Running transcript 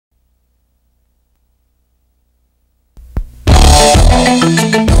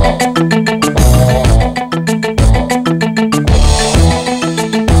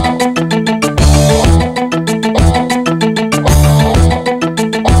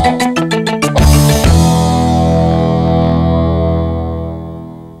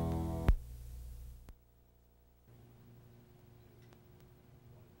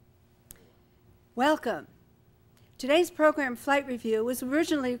Welcome. Today's program, Flight Review, was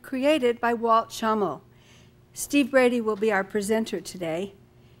originally created by Walt Schamel. Steve Brady will be our presenter today.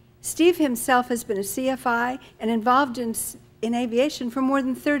 Steve himself has been a CFI and involved in aviation for more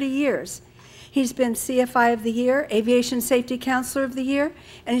than 30 years. He's been CFI of the Year, Aviation Safety Counselor of the Year,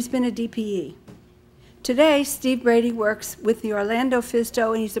 and he's been a DPE. Today, Steve Brady works with the Orlando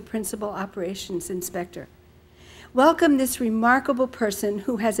FSDO, and he's the Principal Operations Inspector. Welcome this remarkable person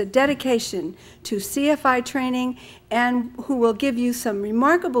who has a dedication to CFI training and who will give you some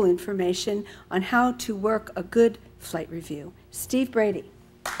remarkable information on how to work a good flight review. Steve Brady.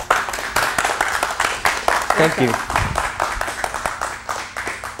 Thank you.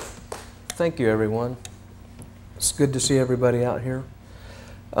 Thank you, everyone. It's good to see everybody out here.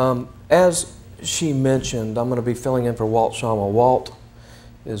 As she mentioned, I'm going to be filling in for Walt Schamel. Walt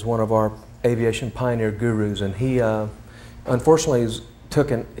is one of our aviation pioneer gurus, and he unfortunately is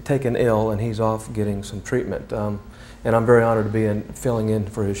taken ill, and he's off getting some treatment. And I'm very honored to be filling in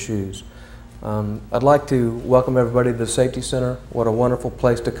for his shoes. I'd like to welcome everybody to the Safety Center. What a wonderful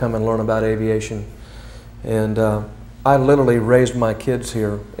place to come and learn about aviation. And I literally raised my kids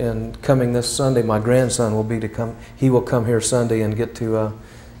here, and coming this Sunday, my grandson will be to come. He will come here Sunday and get to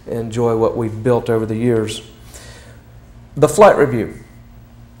enjoy what we've built over the years. The flight review.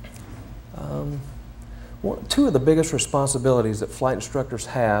 Two of the biggest responsibilities that flight instructors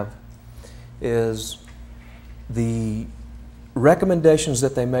have is the recommendations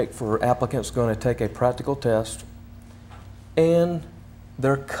that they make for applicants going to take a practical test and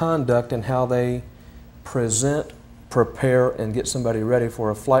their conduct and how they present, prepare, and get somebody ready for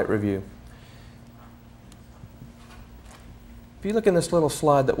a flight review. If you look in this little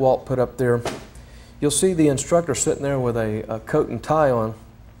slide that Walt put up there, you'll see the instructor sitting there with a coat and tie on.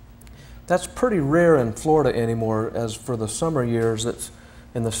 That's pretty rare in Florida anymore, as for the summer years,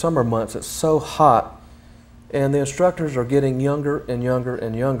 in the summer months, it's so hot, and the instructors are getting younger and younger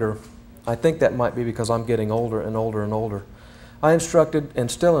and younger. I think that might be because I'm getting older and older and older. I instructed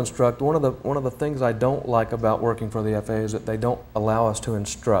and still instruct. One of the things I don't like about working for the FAA is that they don't allow us to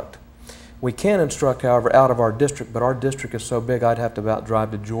instruct. We can instruct, however, out of our district, but our district is so big I'd have to about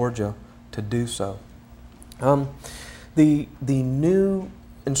drive to Georgia to do so. The new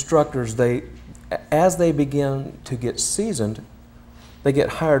instructors, as they begin to get seasoned, they get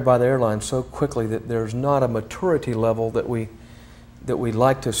hired by the airline so quickly that there's not a maturity level that we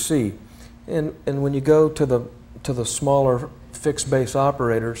like to see. And when you go to the smaller fixed base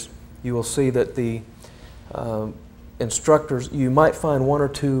operators, you will see that the instructors, you might find one or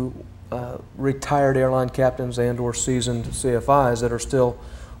two retired airline captains and or seasoned CFIs that are still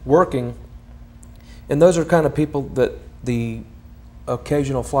working, and those are kind of people that the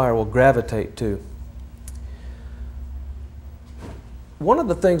occasional flyer will gravitate to. One of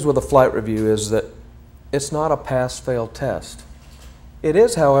the things with a flight review is that it's not a pass-fail test. It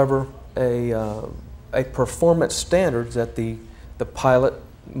is, however, a performance standard that the pilot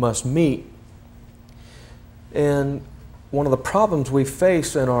must meet. And one of the problems we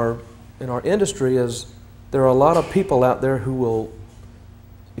face in our industry is there are a lot of people out there who will,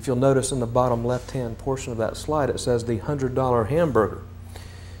 if you'll notice in the bottom left-hand portion of that slide, it says the $100 hamburger.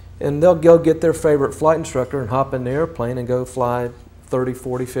 And they'll go get their favorite flight instructor and hop in the airplane and go fly 30,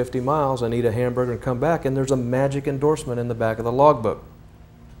 40, 50 miles and eat a hamburger and come back, and there's a magic endorsement in the back of the logbook.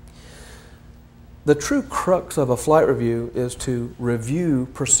 The true crux of a flight review is to review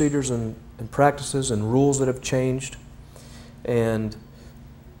procedures and practices and rules that have changed, and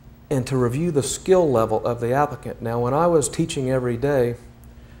to review the skill level of the applicant. Now, when I was teaching every day,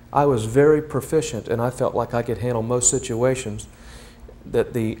 I was very proficient, and I felt like I could handle most situations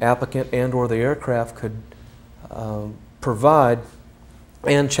that the applicant and or the aircraft could provide,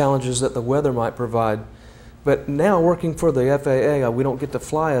 and challenges that the weather might provide. But now, working for the FAA, we don't get to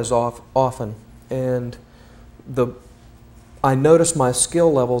fly as often, and I notice my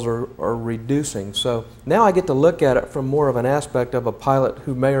skill levels are reducing. So now I get to look at it from more of an aspect of a pilot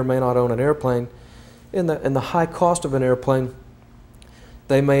who may or may not own an airplane. In the high cost of an airplane,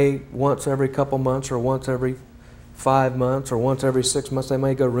 they may once every couple months or once every 5 months or once every 6 months, they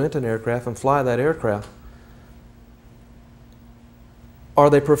may go rent an aircraft and fly that aircraft. Are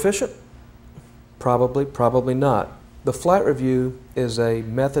they proficient? Probably, probably not. The flight review is a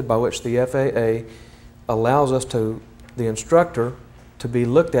method by which the FAA allows us to, the instructor, to be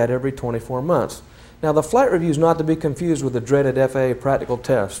looked at every 24 months. Now, the flight review is not to be confused with the dreaded FAA practical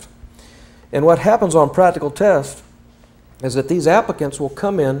test. And what happens on practical tests is that these applicants will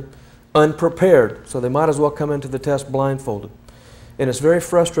come in unprepared, so they might as well come into the test blindfolded. And it's very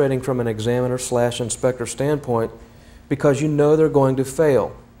frustrating from an examiner/inspector standpoint because you know they're going to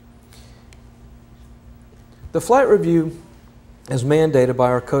fail. The flight review is mandated by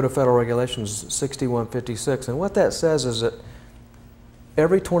our Code of Federal Regulations 6156, and what that says is that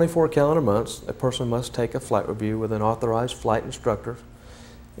every 24 calendar months, a person must take a flight review with an authorized flight instructor,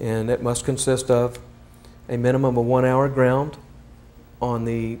 and it must consist of a minimum of 1 hour ground on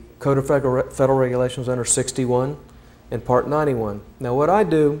the Code of Federal Regulations under 61 and Part 91. Now, what I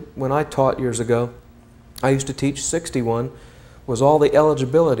do when I taught years ago, I used to teach 61, was all the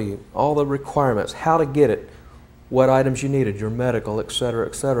eligibility, all the requirements, how to get it, what items you needed, your medical,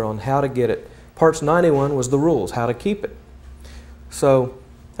 etc., on how to get it. Parts 91 was the rules, how to keep it. So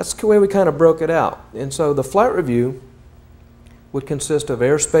that's the way we kind of broke it out. And so the flight review would consist of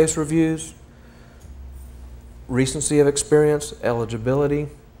airspace reviews, recency of experience, eligibility,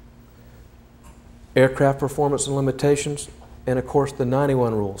 aircraft performance and limitations, and of course the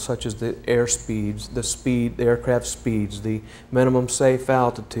 91 rules, such as the air speeds, the aircraft speeds, the minimum safe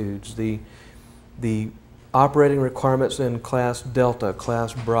altitudes, the operating requirements in Class Delta,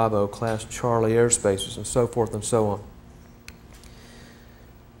 Class Bravo, Class Charlie airspaces, and so forth and so on.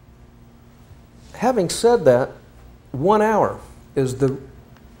 Having said that, 1 hour is the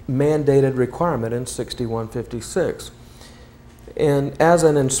mandated requirement in 6156. And as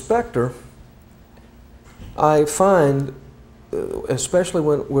an inspector, I find, especially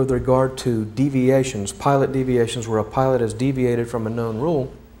with regard to deviations, pilot deviations where a pilot has deviated from a known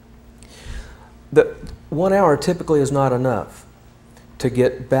rule, that 1 hour typically is not enough to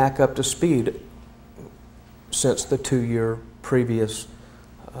get back up to speed since the 2-year previous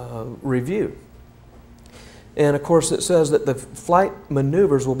review. And of course it says that the flight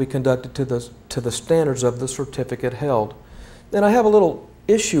maneuvers will be conducted to the standards of the certificate held. And I have a little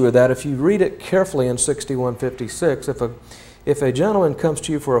issue with that. If you read it carefully in 6156, if a gentleman comes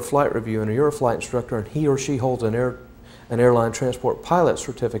to you for a flight review and you're a flight instructor and he or she holds an airline transport pilot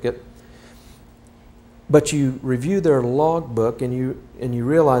certificate, but you review their logbook and you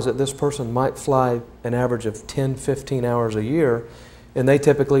realize that this person might fly an average of 10, 15 hours a year, and they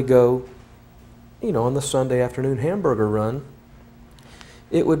typically go, you know, on the Sunday afternoon hamburger run,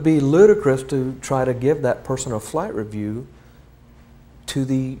 it would be ludicrous to try to give that person a flight review to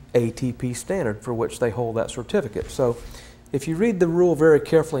the ATP standard for which they hold that certificate. So if you read the rule very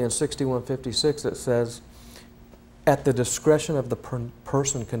carefully in 6156, it says, at the discretion of the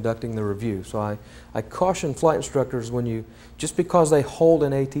person conducting the review. So I caution flight instructors, when just because they hold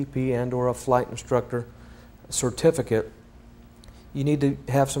an ATP and or a flight instructor certificate, you need to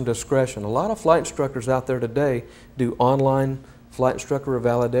have some discretion. A lot of flight instructors out there today do online flight instructor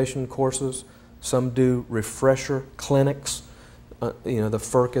validation courses. Some do refresher clinics. You know, the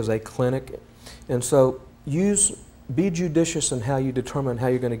FERC is a clinic. And so be judicious in how you determine how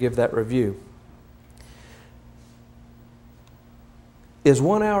you're going to give that review. Is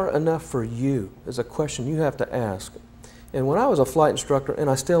 1 hour enough for you? Is a question you have to ask. And when I was a flight instructor, and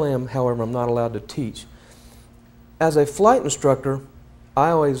I still am, however, I'm not allowed to teach. As a flight instructor, I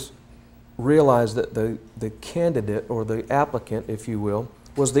always realized that the candidate, or the applicant, if you will,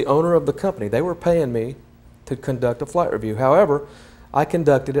 was the owner of the company. They were paying me to conduct a flight review. However, I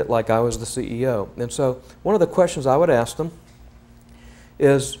conducted it like I was the CEO. And so one of the questions I would ask them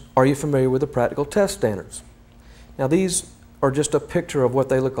is, are you familiar with the practical test standards? Now, these are just a picture of what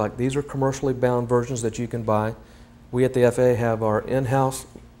they look like. These are commercially bound versions that you can buy. We at the FAA have our in-house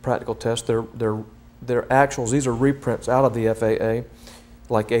practical tests. They're actuals. These are reprints out of the FAA,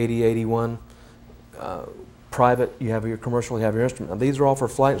 like 80, 81. Private, you have your commercial, you have your instrument. Now, these are all for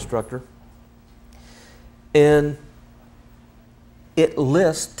flight instructor. And it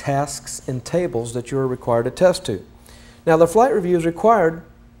lists tasks and tables that you're required to test to. Now, the flight review is required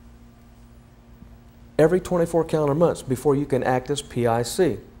every 24 calendar months before you can act as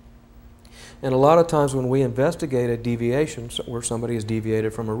PIC. And a lot of times when we investigate a deviation where somebody has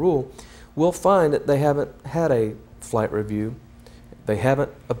deviated from a rule, we'll find that they haven't had a flight review, they haven't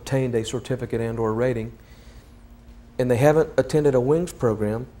obtained a certificate and or rating, and they haven't attended a wings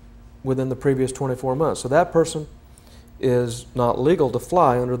program within the previous 24 months. So that person is not legal to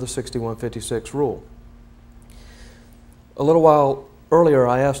fly under the 6156 rule. A little while earlier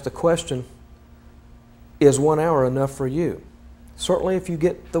I asked the question, is 1 hour enough for you? Certainly if you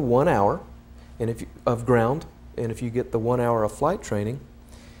get the 1 hour of ground, and if you get the 1 hour of flight training,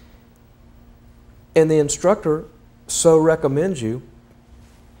 and the instructor so recommends you,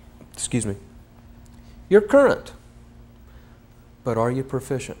 excuse me, you're current, but are you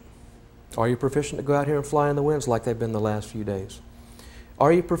proficient? Are you proficient to go out here and fly in the winds like they've been the last few days?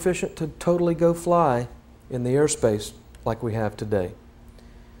 Are you proficient to totally go fly in the airspace like we have today?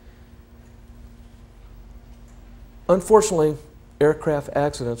 Unfortunately, aircraft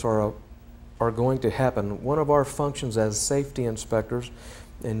accidents are going to happen. One of our functions as safety inspectors,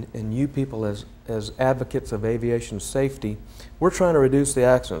 and you people as advocates of aviation safety, we're trying to reduce the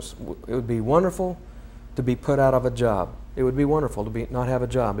accidents. It would be wonderful to be put out of a job. It would be wonderful to not have a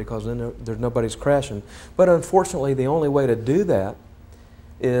job, because then there's nobody's crashing. But unfortunately, the only way to do that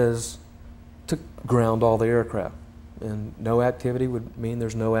is to ground all the aircraft. And no activity would mean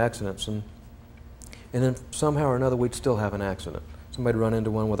there's no accidents. And then somehow or another, we'd still have an accident. Somebody run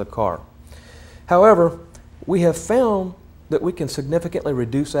into one with a car. However, we have found that we can significantly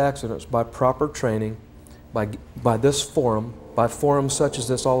reduce accidents by proper training, by this forum, by forums such as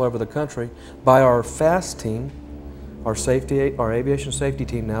this all over the country, by our FAST team, our aviation safety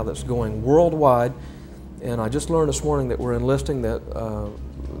team now that's going worldwide. And I just learned this morning that we're enlisting the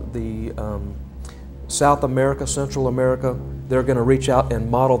South America, Central America. They're going to reach out and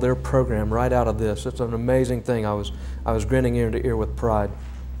model their program right out of this. It's an amazing thing. I was grinning ear to ear with pride.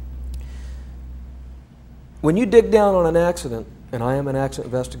 When you dig down on an accident, and I am an accident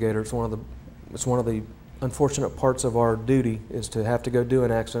investigator, it's one of the unfortunate parts of our duty is to have to go do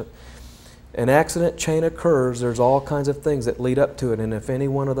an accident. An accident chain occurs, there's all kinds of things that lead up to it, and if any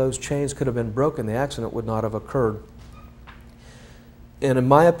one of those chains could have been broken, the accident would not have occurred. And in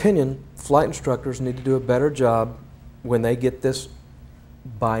my opinion, flight instructors need to do a better job when they get this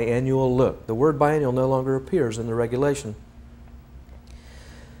biannual look. The word biannual no longer appears in the regulation.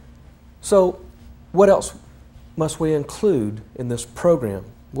 So what else must we include in this program?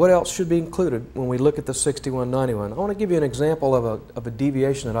 What else should be included when we look at the 6191? I want to give you an example of a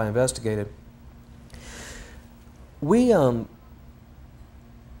deviation that I investigated.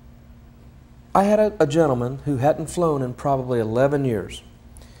 I had a gentleman who hadn't flown in probably 11 years.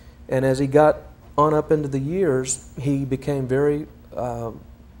 And as he got on up into the years, he became very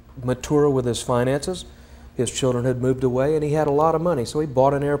mature with his finances. His children had moved away, and he had a lot of money, so he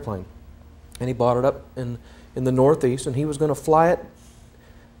bought an airplane. And he bought it up in the Northeast, and he was going to fly it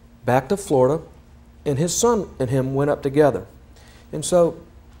back to Florida, and his son and him went up together. And so,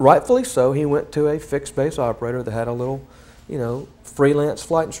 rightfully so, he went to a fixed base operator that had a little, freelance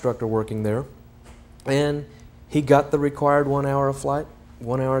flight instructor working there. And he got the required 1 hour of flight,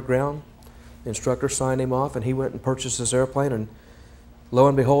 1 hour ground. The instructor signed him off, and he went and purchased this airplane, and lo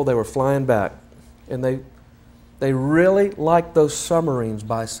and behold, they were flying back. And they really liked those submarines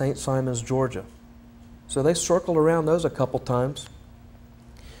by St. Simons, Georgia. So they circled around those a couple times.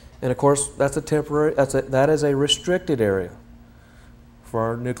 And of course, that's that is a restricted area for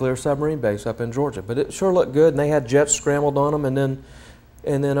our nuclear submarine base up in Georgia. But it sure looked good, and they had jets scrambled on them,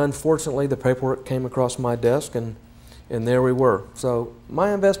 and then unfortunately the paperwork came across my desk, and there we were. So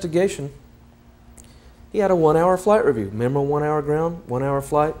my investigation, he had a 1 hour flight review. Remember, 1 hour ground, 1 hour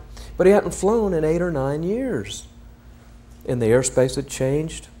flight? But he hadn't flown in 8 or 9 years. And the airspace had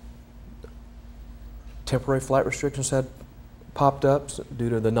changed. Temporary flight restrictions had popped up due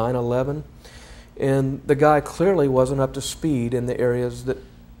to the 9/11, and the guy clearly wasn't up to speed in the areas that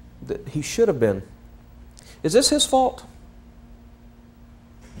he should have been. Is this his fault?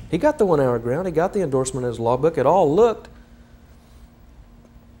 He got the 1 hour ground, he got the endorsement in his logbook, it all looked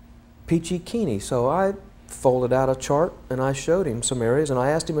peachy keeney. So I folded out a chart and I showed him some areas and I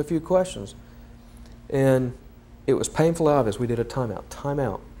asked him a few questions. And it was painfully obvious. We did a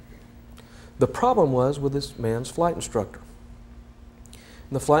timeout. The problem was with this man's flight instructor.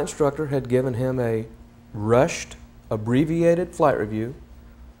 The flight instructor had given him a rushed, abbreviated flight review,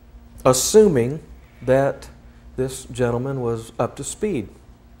 assuming that this gentleman was up to speed.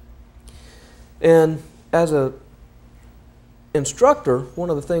 And as an instructor, one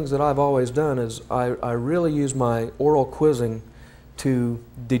of the things that I've always done is I really use my oral quizzing to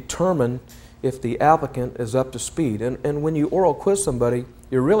determine if the applicant is up to speed. And when you oral quiz somebody,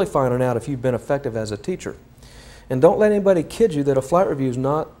 you're really finding out if you've been effective as a teacher. And don't let anybody kid you that a flight review is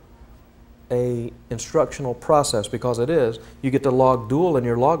not an instructional process, because it is. You get to log dual in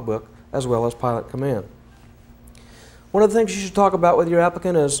your logbook as well as pilot command. One of the things you should talk about with your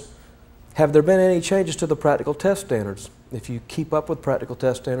applicant is, have there been any changes to the practical test standards? If you keep up with practical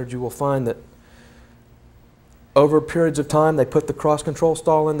test standards, you will find that over periods of time they put the cross-control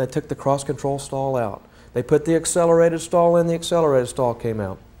stall in, they took the cross-control stall out. They put the accelerated stall in, the accelerated stall came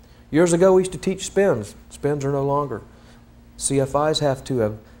out. Years ago we used to teach spins. Spins are no longer. CFIs have to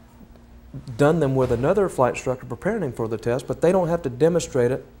have done them with another flight instructor preparing him for the test, but they don't have to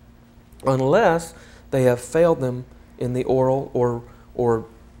demonstrate it unless they have failed them in the oral or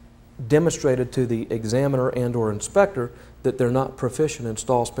demonstrated to the examiner and or inspector that they're not proficient in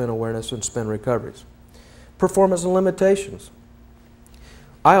stall spin awareness and spin recoveries. Performance and limitations.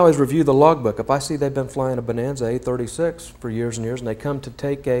 I always review the logbook. If I see they've been flying a Bonanza A36 for years and years and they come to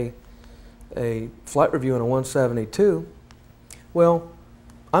take a flight review in a 172, well,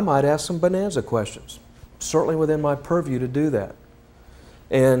 I might ask some Bonanza questions. Certainly within my purview to do that.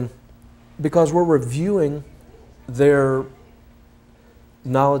 And because we're reviewing their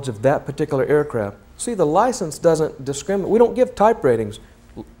knowledge of that particular aircraft. See, the license doesn't discriminate. We don't give type ratings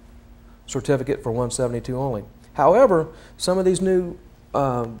certificate for 172 only. However, some of these new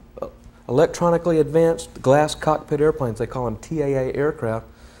electronically advanced glass cockpit airplanes, they call them TAA aircraft,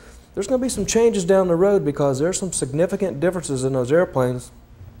 there's going to be some changes down the road because there's some significant differences in those airplanes,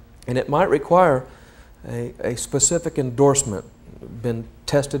 and it might require a specific endorsement, been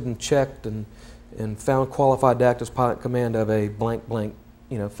tested and checked and found qualified to act as pilot command of a blank,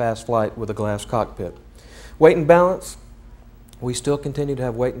 fast flight with a glass cockpit. Weight and balance. We still continue to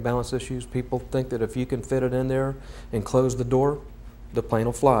have weight and balance issues. People think that if you can fit it in there and close the door, the plane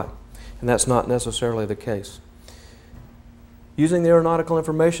will fly. And that's not necessarily the case. Using the Aeronautical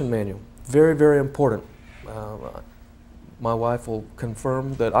Information Manual. Very, very important. My wife will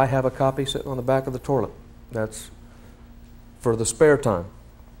confirm that I have a copy sitting on the back of the toilet. That's for the spare time.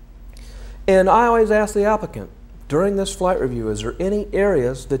 And I always ask the applicant, during this flight review, is there any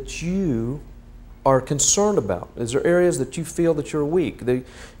areas that you are concerned about? Is there areas that you feel that you're weak? Do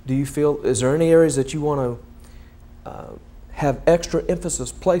you feel, is there any areas that you want to have extra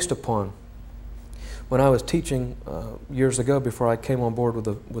emphasis placed upon? When I was teaching years ago, before I came on board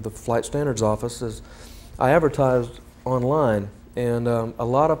with the Flight Standards Office, is I advertised online, and a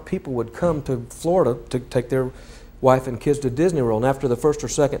lot of people would come to Florida to take their wife and kids to Disney World, and after the first or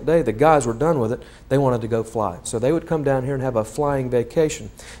second day, the guys were done with it, they wanted to go fly. So they would come down here and have a flying vacation.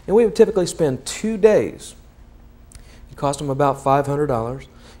 And we would typically spend 2 days. It cost them about $500,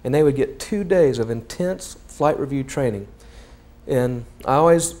 and they would get 2 days of intense flight review training. And I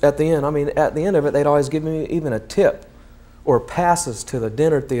always, at the end of it, they'd always give me even a tip or passes to the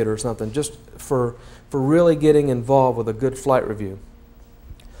dinner theater or something, just for really getting involved with a good flight review.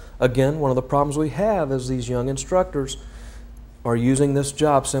 Again, one of the problems we have is these young instructors are using this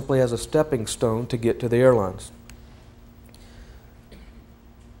job simply as a stepping stone to get to the airlines.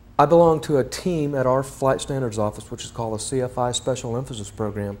 I belong to a team at our Flight Standards Office, which is called the CFI Special Emphasis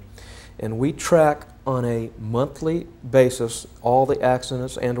Program, and we track on a monthly basis all the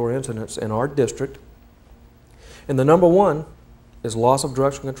accidents and or incidents in our district. And the number one is loss of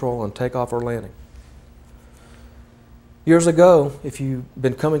direction control on takeoff or landing. Years ago, if you've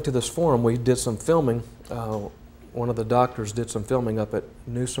been coming to this forum, we did some filming. One of the doctors did some filming up at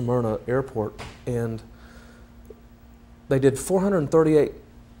New Smyrna Airport, and they did 438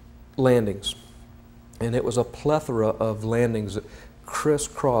 landings. And it was a plethora of landings,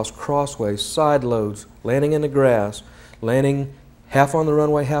 crisscross, crossways, side loads, landing in the grass, landing half on the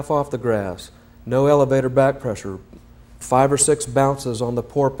runway, half off the grass, no elevator back pressure, 5 or 6 bounces on the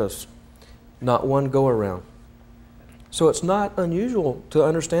porpoise, not one go-around. So it's not unusual to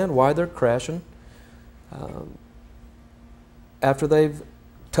understand why they're crashing after they've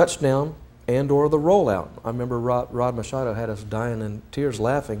touched down and or the rollout. I remember Rod Machado had us dying in tears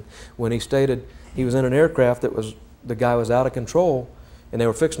laughing when he stated he was in an aircraft that the guy was out of control and they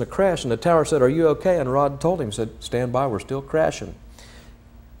were fixing to crash, and the tower said, "Are you okay?" And Rod told him, said, "Stand by, we're still crashing."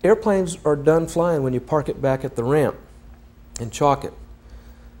 Airplanes are done flying when you park it back at the ramp and chalk it.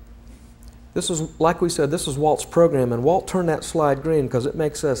 This is, like we said, this is Walt's program, and Walt turned that slide green because it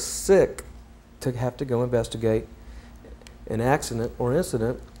makes us sick to have to go investigate an accident or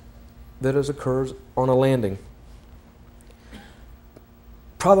incident that has occurred on a landing.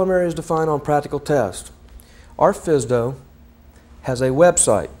 Problem areas defined on practical test. Our FSDO has a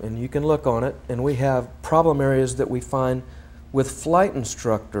website, and you can look on it, and we have problem areas that we find with flight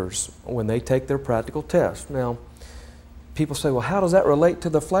instructors when they take their practical test. Now, people say, well, how does that relate to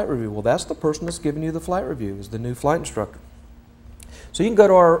the flight review? Well, that's the person that's giving you the flight review, is the new flight instructor. So you can go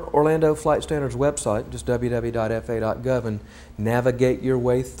to our Orlando Flight Standards website, just www.faa.gov, and navigate your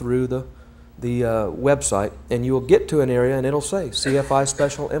way through the website, and you will get to an area and it'll say CFI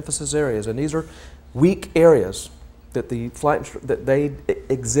Special Emphasis Areas, and these are weak areas that that they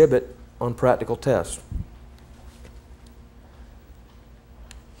exhibit on practical tests.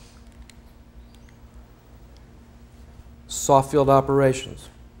 Soft field operations.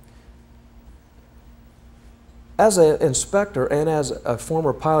 As an inspector and as a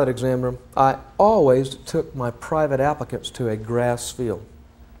former pilot examiner, I always took my private applicants to a grass field.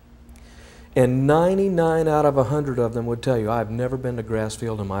 And 99 out of 100 of them would tell you, I've never been to grass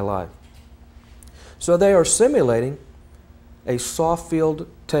field in my life. So they are simulating a soft field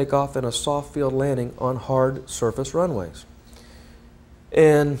takeoff and a soft field landing on hard surface runways.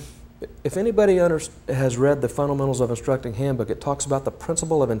 And if anybody has read the Fundamentals of Instructing Handbook, it talks about the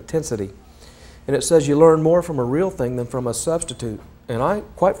principle of intensity. And it says you learn more from a real thing than from a substitute. And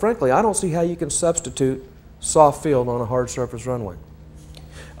quite frankly, I don't see how you can substitute soft field on a hard surface runway.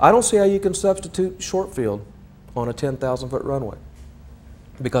 I don't see how you can substitute short field on a 10,000-foot runway,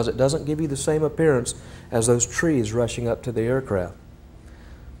 because it doesn't give you the same appearance as those trees rushing up to the aircraft.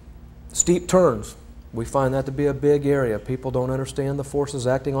 Steep turns, we find that to be a big area. People don't understand the forces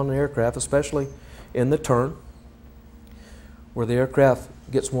acting on the aircraft, especially in the turn, where the aircraft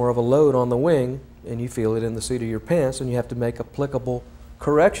gets more of a load on the wing and you feel it in the seat of your pants, and you have to make applicable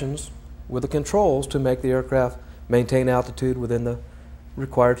corrections with the controls to make the aircraft maintain altitude within the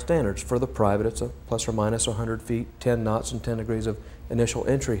required standards. For the private, it's a plus or minus 100 feet, 10 knots, and 10 degrees of initial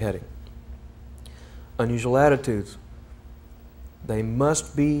entry heading. Unusual attitudes. They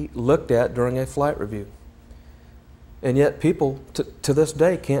must be looked at during a flight review. And yet people to this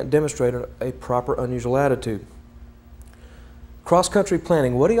day can't demonstrate a proper unusual attitude. Cross-country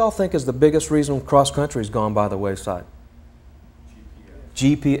planning. What do y'all think is the biggest reason cross-country's gone by the wayside?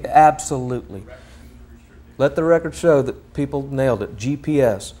 GPS. Absolutely. Let the record show that people nailed it.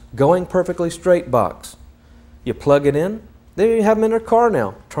 GPS. Going perfectly straight box. You plug it in. There you have them in their car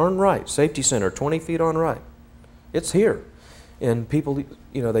now. Turn right. Safety center, 20 feet on right. It's here. And people,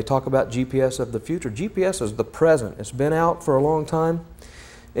 you know, they talk about GPS of the future. GPS is the present. It's been out for a long time,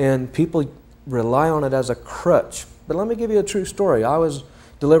 and people rely on it as a crutch. But let me give you a true story. I was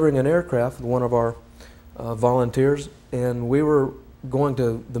delivering an aircraft with one of our volunteers, and we were going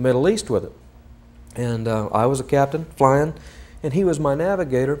to the Middle East with it. And I was a captain flying, and he was my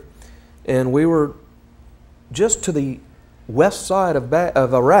navigator, and we were just to the west side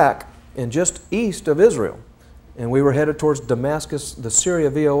of Iraq and just east of Israel. And we were headed towards Damascus, the Syria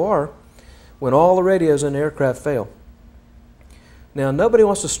VOR, when all the radios in the aircraft failed. Now, nobody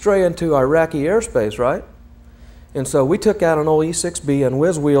wants to stray into Iraqi airspace, right? And so we took out an old E6B and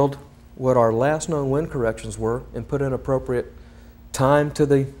whiz-wheeled what our last known wind corrections were and put in appropriate time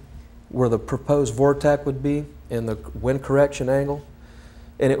to where the proposed vortex would be and the wind correction angle.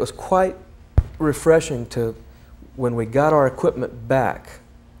 And it was quite refreshing to, when we got our equipment back,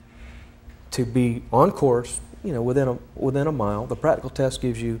 to be on course, you know, within a mile. The practical test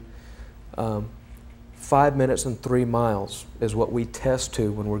gives you 5 minutes and 3 miles is what we test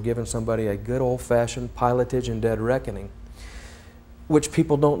to when we're giving somebody a good old-fashioned pilotage and dead reckoning, which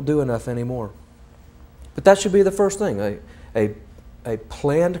people don't do enough anymore. But that should be the first thing. A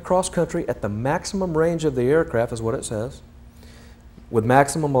planned cross-country at the maximum range of the aircraft is what it says, with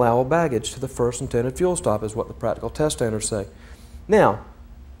maximum allowable baggage to the first intended fuel stop is what the practical test standards say. Now,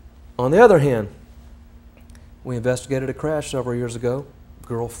 on the other hand, we investigated a crash several years ago.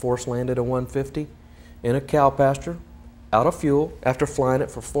 Girl force landed a 150 in a cow pasture, out of fuel, after flying it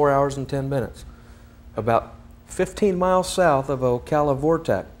for 4 hours and 10 minutes, about 15 miles south of Ocala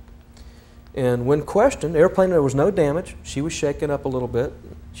Vortex. And when questioned, airplane, there was no damage. She was shaken up a little bit.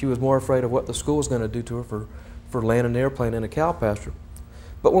 She was more afraid of what the school was going to do to her for landing an airplane in a cow pasture.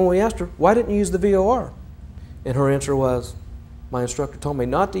 But when we asked her, why didn't you use the VOR? And her answer was, my instructor told me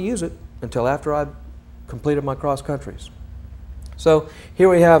not to use it until after I'd completed my cross countries. So here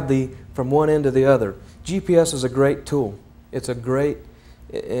we have from one end to the other. GPS is a great tool. It's a great,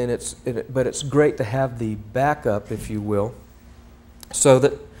 but it's great to have the backup, if you will, so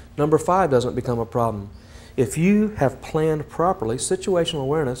that number 5 doesn't become a problem. If you have planned properly, situational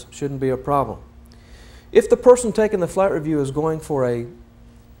awareness shouldn't be a problem. If the person taking the flight review is going for a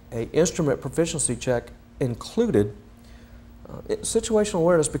instrument proficiency check included, situational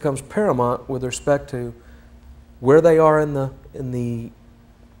awareness becomes paramount with respect to where they are in the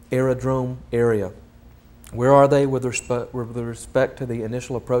aerodrome area. Where are they with respect to the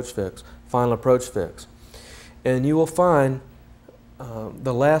initial approach fix, final approach fix? And you will find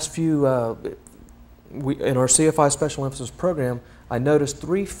the last few, in our CFI Special Emphasis program, I noticed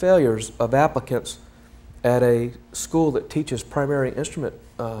 3 failures of applicants at a school that teaches primary instrument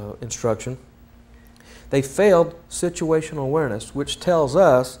instruction. They failed situational awareness, which tells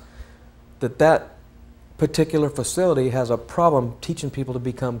us that that particular facility has a problem teaching people to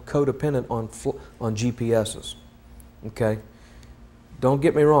become codependent on GPSs. Okay? Don't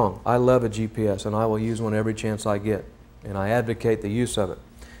get me wrong, I love a GPS and I will use one every chance I get, and I advocate the use of it.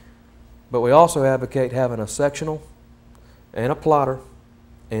 But we also advocate having a sectional and a plotter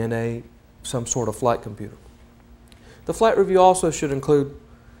and some sort of flight computer. The flight review also should include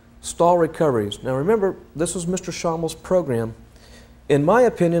Stall recoveries. Now remember, this was Mr. Schamel's program. In my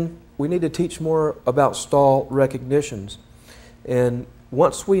opinion, we need to teach more about stall recognitions. And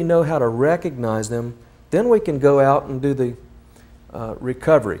once we know how to recognize them, then we can go out and do the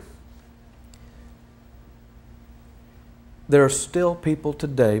recovery. There are still people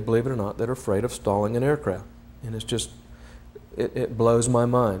today, believe it or not, that are afraid of stalling an aircraft. And it's just, it blows my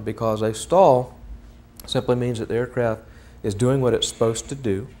mind, because a stall simply means that the aircraft is doing what it's supposed to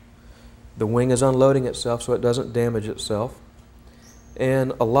do. The wing is unloading itself so it doesn't damage itself.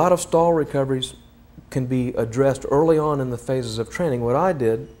 And a lot of stall recoveries can be addressed early on in the phases of training. What I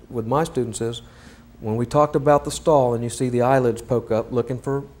did with my students is, when we talked about the stall and you see the eyelids poke up looking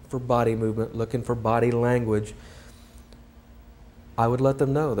for body movement, looking for body language, I would let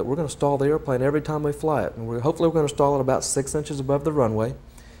them know that we're going to stall the airplane every time we fly it. And hopefully we're going to stall it about 6 inches above the runway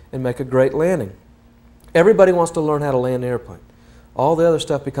and make a great landing. Everybody wants to learn how to land an airplane. All the other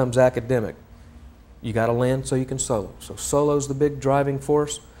stuff becomes academic. You got to land so you can solo. So solo's the big driving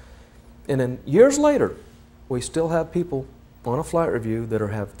force. And then years later, we still have people on a flight review that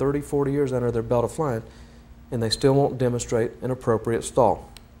have 30, 40 years under their belt of flying, and they still won't demonstrate an appropriate stall.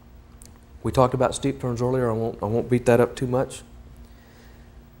 We talked about steep turns earlier. I won't beat that up too much.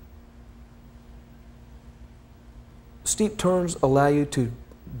 Steep turns allow you to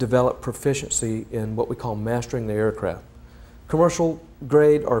develop proficiency in what we call mastering the aircraft. Commercial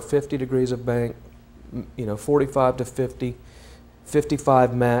grade are 50 degrees of bank, 45 to 50,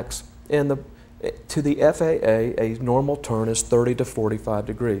 55 max, and to the FAA, a normal turn is 30 to 45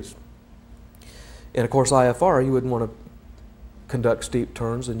 degrees. And of course, IFR, you wouldn't want to conduct steep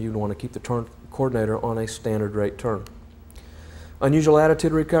turns, and you'd want to keep the turn coordinator on a standard rate turn. Unusual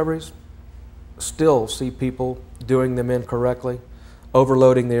attitude recoveries, still see people doing them incorrectly,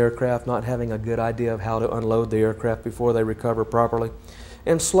 overloading the aircraft, not having a good idea of how to unload the aircraft before they recover properly.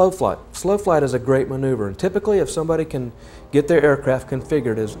 And slow flight. Slow flight is a great maneuver, and typically if somebody can get their aircraft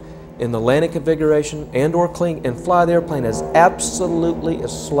configured as in the landing configuration and or clean and fly the airplane as absolutely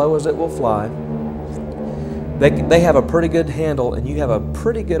as slow as it will fly, they have a pretty good handle, and you have a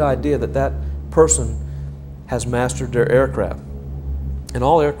pretty good idea that that person has mastered their aircraft. And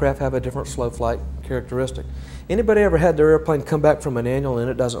all aircraft have a different slow flight characteristic. Anybody ever had their airplane come back from an annual and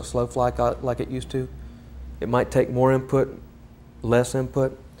it doesn't slow fly like it used to? It might take more input, less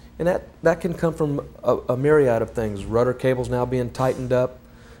input, and that can come from a myriad of things. Rudder cables now being tightened up,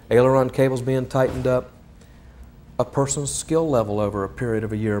 aileron cables being tightened up. A person's skill level over a period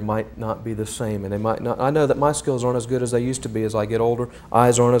of a year might not be the same, and they might not. I know that my skills aren't as good as they used to be as I get older.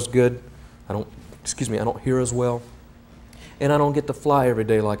 Eyes aren't as good. I don't hear as well, and I don't get to fly every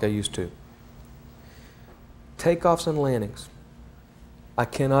day like I used to. Takeoffs and landings. I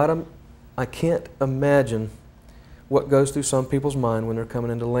can't imagine what goes through some people's mind when they're coming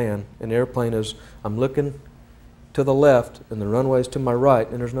in to land. An airplane is, I'm looking to the left and the runway's to my right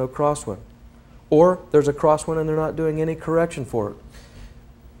and there's no crosswind. Or there's a crosswind and they're not doing any correction for it.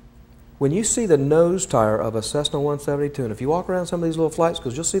 When you see the nose tire of a Cessna 172, and if you walk around some of these little flight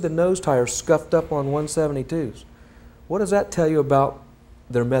schools, you'll see the nose tire scuffed up on 172s. What does that tell you about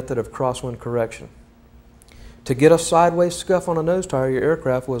their method of crosswind correction? To get a sideways scuff on a nose tire, your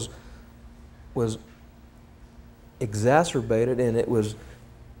aircraft was exacerbated, and it was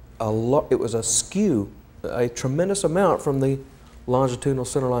a skew, a tremendous amount from the longitudinal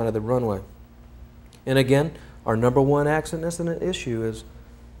center line of the runway. And again, our #1 accident incident issue is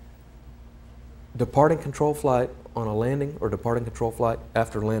departing control flight on a landing or departing control flight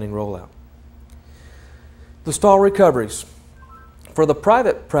after landing rollout. The stall recoveries. For the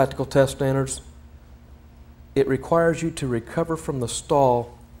private practical test standards, it requires you to recover from the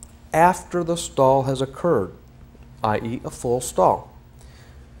stall after the stall has occurred, i.e. a full stall.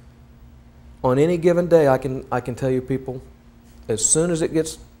 On any given day, I can tell you people, as soon as it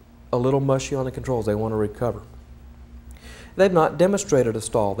gets a little mushy on the controls, they want to recover. They've not demonstrated a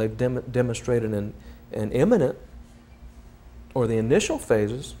stall. They've demonstrated an imminent or the initial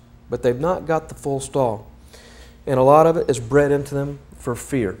phases, but they've not got the full stall. And a lot of it is bred into them for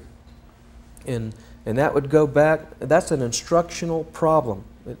fear. And that would go back, that's an instructional problem.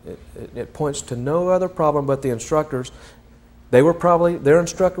 It points to no other problem but the instructors. Their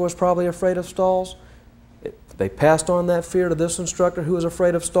instructor was probably afraid of stalls. They passed on that fear to this instructor who was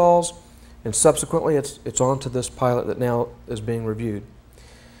afraid of stalls, and subsequently it's on to this pilot that now is being reviewed.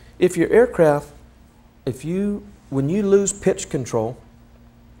 If your aircraft, when you lose pitch control,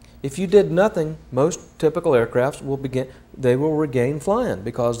 if you did nothing, most typical aircrafts will regain flying,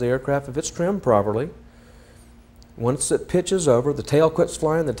 because the aircraft, if it's trimmed properly, once it pitches over, the tail quits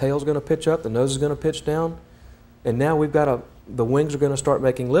flying, the tail's going to pitch up, the nose is going to pitch down, and now we've got the wings are going to start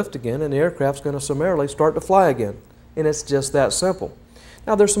making lift again, and the aircraft's going to summarily start to fly again. And it's just that simple.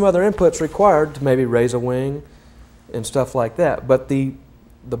 Now there's some other inputs required to maybe raise a wing and stuff like that, but the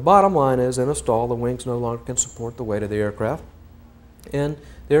bottom line is, in a stall, the wings no longer can support the weight of the aircraft, and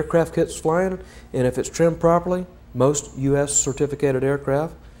the aircraft gets flying, and if it's trimmed properly, most U.S. certificated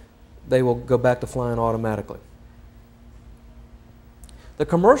aircraft, they will go back to flying automatically. The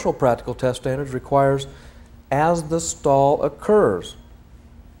commercial practical test standards requires as the stall occurs.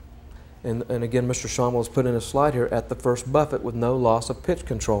 And again, Mr. Schamel has put in a slide here, at the first buffet with no loss of pitch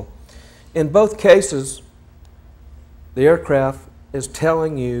control. In both cases, the aircraft is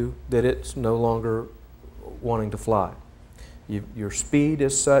telling you that it's no longer wanting to fly. Your speed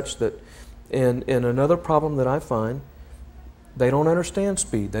is such that, and another problem that I find, they don't understand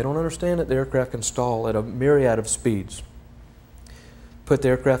speed. They don't understand that the aircraft can stall at a myriad of speeds. Put the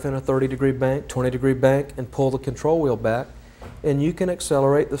aircraft in a 30-degree bank, 20-degree bank, and pull the control wheel back, and you can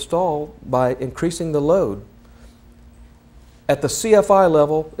accelerate the stall by increasing the load. At the CFI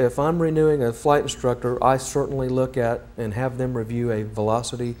level, if I'm renewing a flight instructor, I certainly look at and have them review a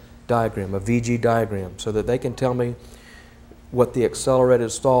velocity diagram, a VG diagram, so that they can tell me what the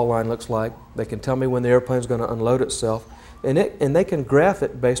accelerated stall line looks like. They can tell me when the airplane is going to unload itself, and they can graph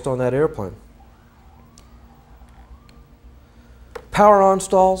it based on that airplane. Power on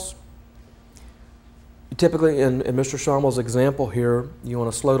stalls. Typically, in Mr. Schamel's example here, you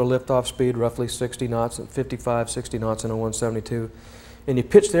want to slow to liftoff speed, roughly 60 knots at 55, 60 knots in a 172, and you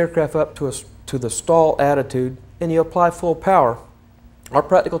pitch the aircraft up to the stall attitude, and you apply full power. Our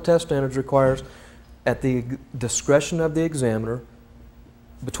practical test standards requires, at the discretion of the examiner,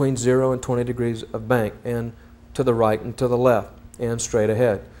 between 0 and 20 degrees of bank, and to the right and to the left, and straight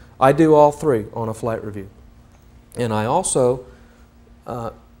ahead. I do all three on a flight review. And I also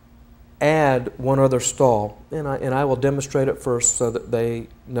add one other stall, and I will demonstrate it first so that they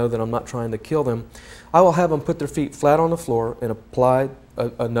know that I'm not trying to kill them. I will have them put their feet flat on the floor and apply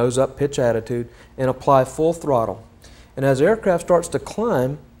a nose-up pitch attitude and apply full throttle. And as the aircraft starts to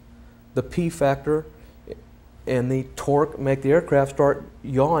climb, the P factor and the torque make the aircraft start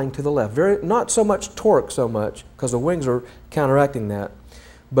yawing to the left. Not so much torque so much, because the wings are counteracting that,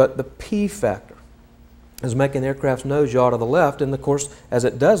 but the P factor is making the aircraft's nose yaw to the left, and of course, as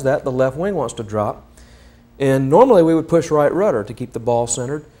it does that, the left wing wants to drop. And normally we would push right rudder to keep the ball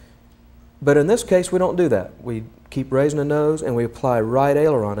centered, but in this case we don't do that. We keep raising the nose and we apply right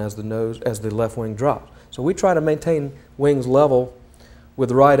aileron as the left wing drops. So we try to maintain wings level with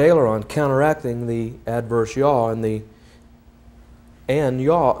the right aileron, counteracting the adverse yaw and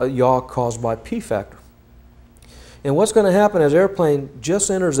yaw caused by P factor. And what's going to happen as airplane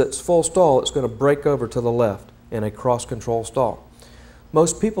just enters its full stall, it's going to break over to the left in a cross-control stall.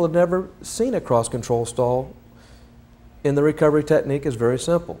 Most people have never seen a cross-control stall, and the recovery technique is very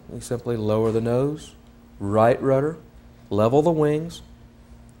simple. You simply lower the nose, right rudder, level the wings,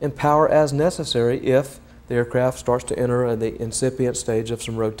 and power as necessary if the aircraft starts to enter the incipient stage of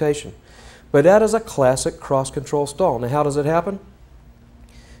some rotation. But that is a classic cross-control stall. Now how does it happen?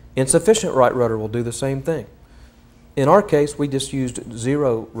 Insufficient right rudder will do the same thing. In our case, we just used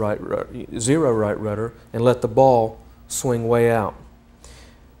zero right rudder and let the ball swing way out.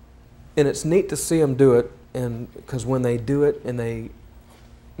 And it's neat to see them do it, and because when they do it and they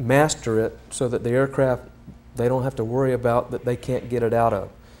master it so that the aircraft, they don't have to worry about that they can't get it out of.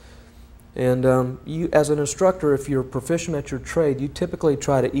 And you, as an instructor, if you're proficient at your trade, you typically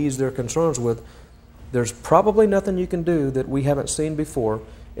try to ease their concerns with, there's probably nothing you can do that we haven't seen before,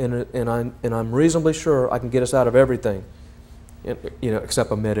 and I'm reasonably sure I can get us out of everything, you know,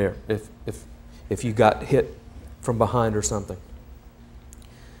 except a midair if you got hit from behind or something.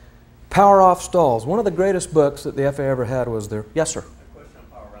 Power off stalls. One of the greatest books that the FAA ever had was there. Yes, sir. A question on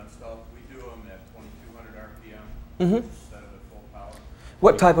power on stalls. We do them at 2,200 RPM instead of at full power.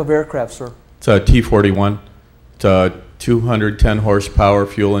 What type of aircraft, sir? It's a T-41. It's a 210 horsepower,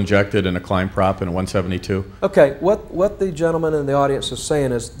 fuel injected, and a climb prop in a 172. Okay, what the gentleman in the audience is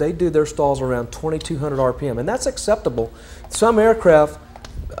saying is they do their stalls around 2,200 RPM, and that's acceptable. Some aircraft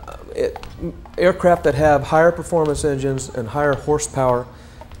that have higher performance engines and higher horsepower,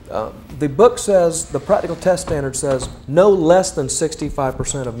 the book says, the practical test standard says, no less than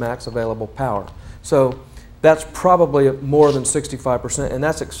 65% of max available power. So that's probably more than 65%, and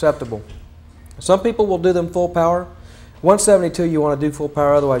that's acceptable. Some people will do them full power. 172 you want to do full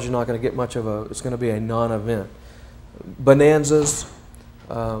power, otherwise you're not going to get much of a, it's going to be a non-event. Bonanzas,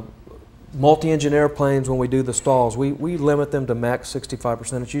 multi-engine airplanes, when we do the stalls, we limit them to max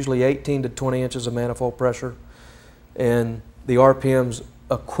 65%. It's usually 18 to 20 inches of manifold pressure, and the RPM's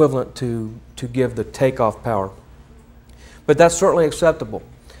equivalent to give the takeoff power. But that's certainly acceptable.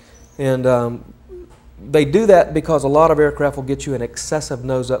 And they do that because a lot of aircraft will get you an excessive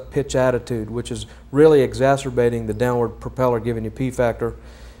nose-up pitch attitude, which is really exacerbating the downward propeller, giving you P-factor.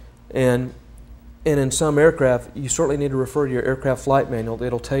 And in some aircraft, you certainly need to refer to your aircraft flight manual.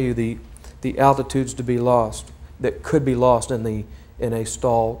 It'll tell you the altitudes to be lost, that could be lost in a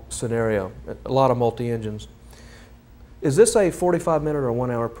stall scenario. A lot of multi-engines. Is this a 45-minute or a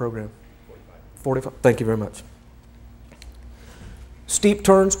 1-hour program? 45. Thank you very much. Steep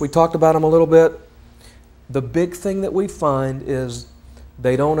turns, we talked about them a little bit. The big thing that we find is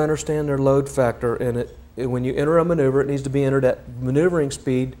they don't understand their load factor, and when you enter a maneuver, it needs to be entered at maneuvering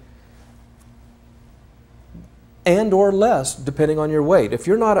speed and or less, depending on your weight. If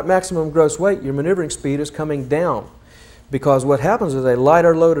you're not at maximum gross weight, your maneuvering speed is coming down, because what happens is a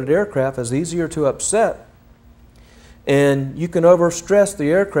lighter loaded aircraft is easier to upset, and you can overstress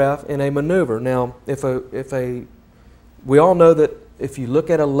the aircraft in a maneuver. Now, we all know that if you look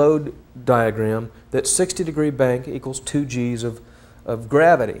at a load diagram, that 60-degree bank equals 2 G's of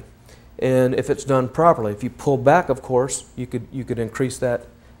gravity. And if it's done properly, if you pull back, of course, you could increase that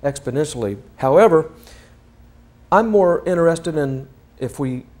exponentially. However, I'm more interested in if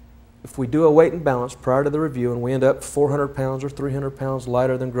we do a weight and balance prior to the review and we end up 400 pounds or 300 pounds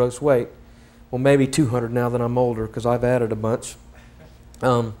lighter than gross weight, well, maybe 200 now that I'm older because I've added a bunch.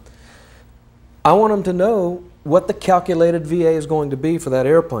 I want them to know what the calculated VA is going to be for that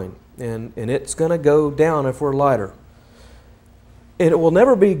airplane, and it's going to go down if we're lighter. And it will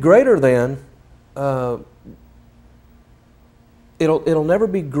never be greater than, it'll never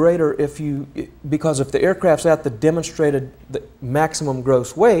be greater because if the aircraft's at the demonstrated maximum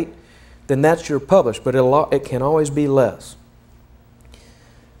gross weight, then that's your published, but it can always be less.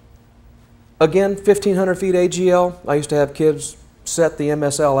 Again, 1,500 feet AGL. I used to have kids set the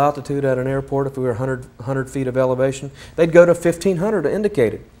MSL altitude at an airport if we were 100 feet of elevation. They'd go to 1,500 to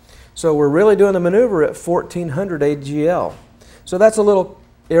indicate it. So we're really doing the maneuver at 1,400 AGL. So that's a little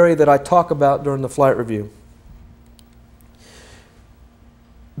area that I talk about during the flight review.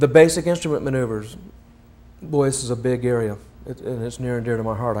 The basic instrument maneuvers. Boy, this is a big area, and it's near and dear to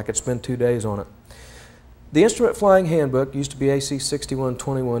my heart. I could spend 2 days on it. The Instrument Flying Handbook used to be AC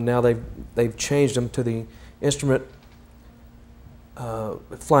 6121. Now they've changed them to the Instrument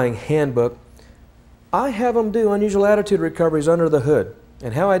Flying Handbook. I have them do unusual attitude recoveries under the hood.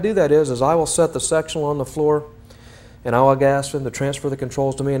 And how I do that is I will set the sectional on the floor, and I will ask them to transfer the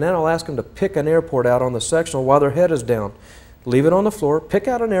controls to me, and then I'll ask them to pick an airport out on the sectional while their head is down. Leave it on the floor, pick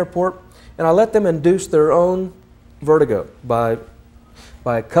out an airport, and I let them induce their own vertigo. By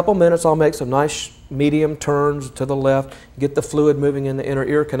a couple minutes, I'll make some nice medium turns to the left, get the fluid moving in the inner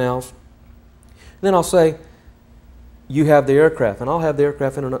ear canals. And then I'll say, you have the aircraft, and I'll have the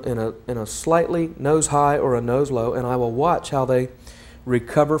aircraft in a slightly nose high or a nose low, and I will watch how they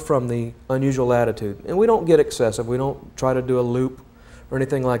recover from the unusual attitude. And we don't get excessive. We don't try to do a loop or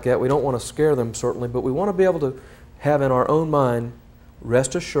anything like that. We don't want to scare them, certainly, but we want to be able to have in our own mind,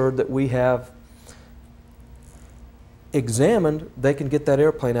 rest assured that we have examined, they can get that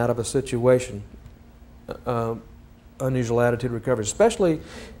airplane out of a situation. Unusual attitude recovery, especially,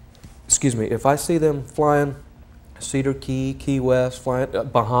 if I see them flying Cedar Key, Key West, flying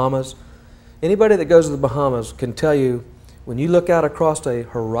Bahamas. Anybody that goes to the Bahamas can tell you, when you look out across a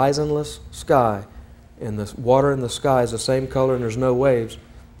horizonless sky and the water in the sky is the same color and there's no waves,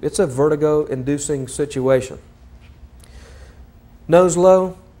 it's a vertigo-inducing situation. Nose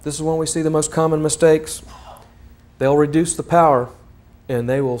low, this is when we see the most common mistakes. They'll reduce the power and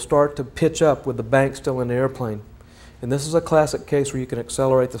they will start to pitch up with the bank still in the airplane. And this is a classic case where you can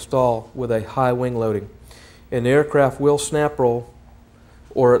accelerate the stall with a high wing loading. And the aircraft will snap roll,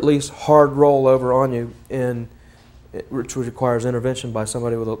 or at least hard roll over on you, which requires intervention by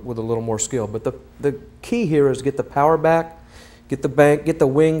somebody with a little more skill. But the key here is get the power back, get the bank, get the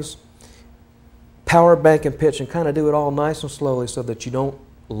wings, power, bank, and pitch, and kind of do it all nice and slowly so that you don't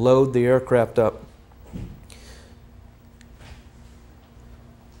load the aircraft up.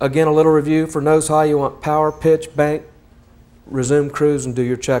 Again, a little review. For nose high, you want power, pitch, bank, resume cruise, and do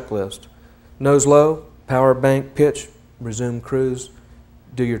your checklist. Nose low, power, bank, pitch, resume cruise,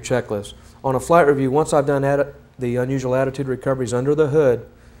 do your checklist. On a flight review, once I've done the unusual attitude recoveries under the hood,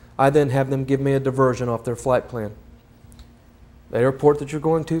 I then have them give me a diversion off their flight plan. The airport that you're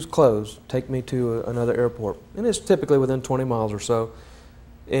going to is closed. Take me to another airport. And it's typically within 20 miles or so.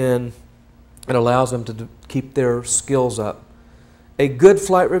 And it allows them to keep their skills up. A good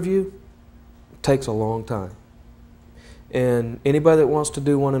flight review takes a long time. And anybody that wants to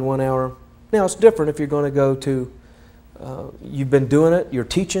do one in 1 hour, now it's different if you're going to go to you've been doing it, you're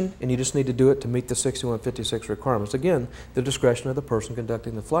teaching, and you just need to do it to meet the 6156 requirements. Again, the discretion of the person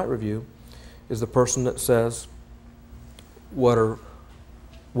conducting the flight review is the person that says what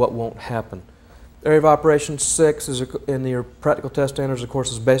won't happen. Area of Operation 6 is in your practical test standards, of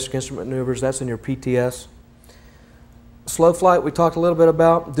course, is basic instrument maneuvers. That's in your PTS. Slow flight, we talked a little bit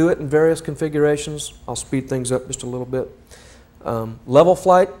about. Do it in various configurations. I'll speed things up just a little bit. Level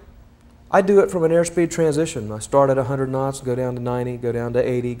flight, I do it from an airspeed transition. I start at 100 knots, go down to 90, go down to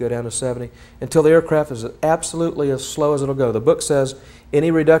 80, go down to 70, until the aircraft is absolutely as slow as it'll go. The book says any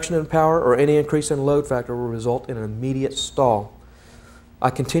reduction in power or any increase in load factor will result in an immediate stall. I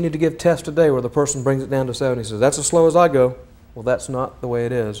continue to give tests today where the person brings it down to 70 and says, that's as slow as I go. Well, that's not the way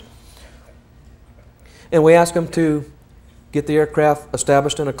it is. And we ask them to get the aircraft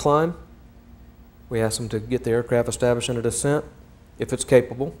established in a climb. We ask them to get the aircraft established in a descent, if it's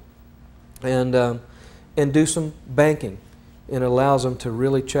capable, and do some banking. And it allows them to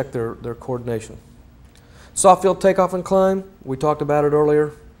really check their coordination. Soft field takeoff and climb, we talked about it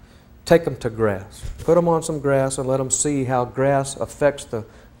earlier. Take them to grass. Put them on some grass and let them see how grass affects the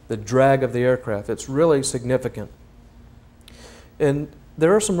drag of the aircraft. It's really significant. And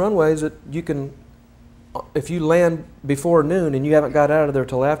there are some runways that you can, if you land before noon and you haven't got out of there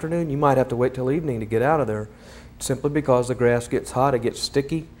till afternoon, you might have to wait till evening to get out of there, simply because the grass gets hot, it gets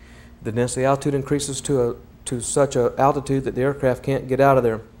sticky, the density altitude increases to such an altitude that the aircraft can't get out of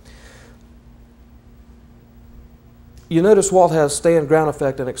there. You notice Walt has stay in ground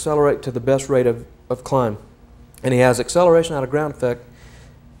effect and accelerate to the best rate of climb. And he has acceleration out of ground effect,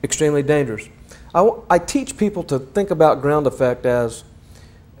 extremely dangerous. I teach people to think about ground effect as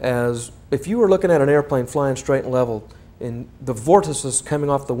if you were looking at an airplane flying straight and level and the vortices coming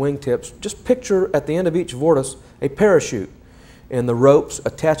off the wingtips, just picture at the end of each vortice a parachute and the ropes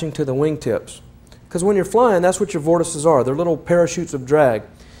attaching to the wingtips. Because when you're flying, that's what your vortices are. They're little parachutes of drag.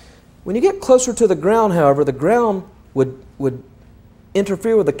 When you get closer to the ground, however, the ground would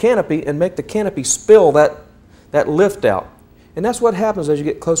interfere with the canopy and make the canopy spill that lift out. And that's what happens as you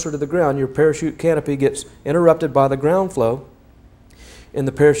get closer to the ground. Your parachute canopy gets interrupted by the ground flow, and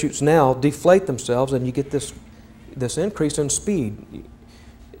the parachutes now deflate themselves, and you get this increase in speed.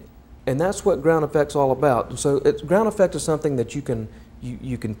 And that's what ground effect's all about. And so ground effect is something that you can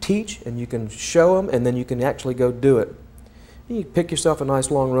teach, and you can show them, and then you can actually go do it. And you pick yourself a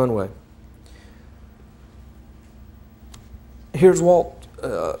nice long runway. Here's Walt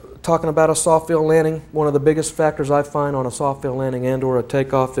talking about a soft field landing. One of the biggest factors I find on a soft field landing and or a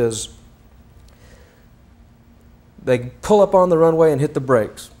takeoff is they pull up on the runway and hit the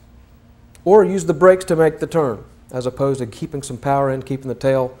brakes, or use the brakes to make the turn, as opposed to keeping some power in, keeping the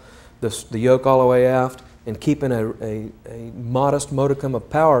tail, the yoke all the way aft, and keeping a modest modicum of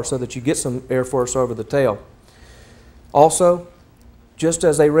power so that you get some air force over the tail. Also, just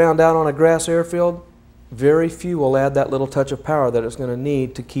as they round out on a grass airfield, very few will add that little touch of power that it's going to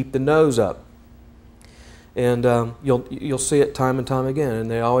need to keep the nose up. And you'll see it time and time again, and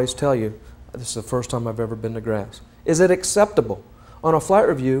they always tell you, this is the first time I've ever been to grass. Is it acceptable? On a flight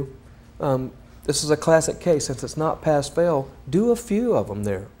review, this is a classic case. Since it's not pass-fail, do a few of them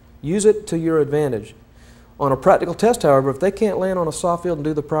there. Use it to your advantage. On a practical test, however, if they can't land on a soft field and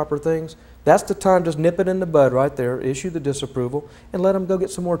do the proper things, that's the time, just nip it in the bud right there, issue the disapproval, and let them go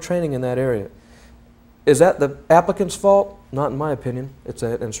get some more training in that area. Is that the applicant's fault? Not in my opinion. It's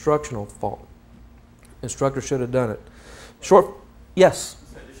an instructional fault. Instructor should have done it. Yes?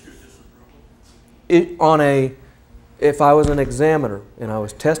 If I was an examiner and I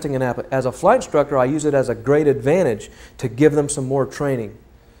was testing an applicant, as a flight instructor, I use it as a great advantage to give them some more training.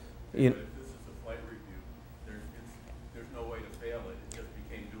 But if this is a flight review, there's no way to fail it. It just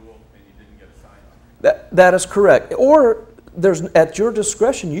became dual and you didn't get a sign-on. That is correct. Or at your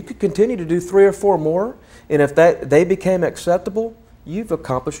discretion, you could continue to do 3 or 4 more, and if they became acceptable, you've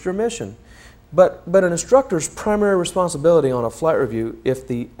accomplished your mission. But an instructor's primary responsibility on a flight review, if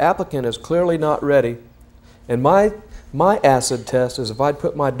the applicant is clearly not ready, and my acid test is if I'd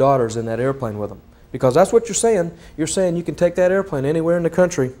put my daughters in that airplane with them, because that's what you're saying. You're saying you can take that airplane anywhere in the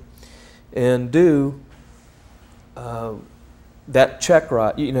country and do that check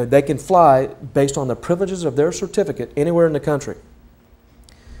ride. You know, they can fly based on the privileges of their certificate anywhere in the country.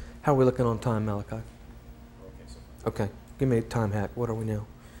 How are we looking on time, Malachi? Okay, give me a time hack. What are we now?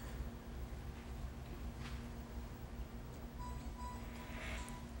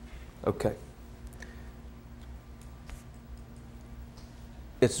 Okay.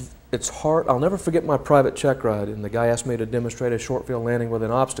 It's hard. I'll never forget my private check ride, and the guy asked me to demonstrate a short field landing with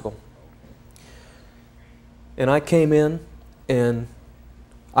an obstacle. And I came in, and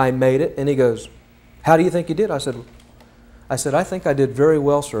I made it, and he goes, "How do you think you did?" I said, I said, I think I did very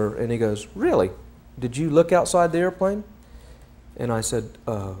well, sir. And he goes, really? Did you look outside the airplane? And I said,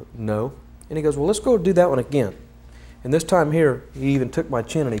 no. And he goes, well, let's go do that one again. And this time here, he even took my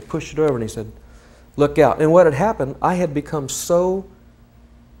chin and he pushed it over and he said, look out. And what had happened, I had become so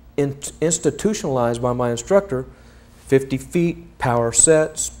institutionalized by my instructor, 50 feet, power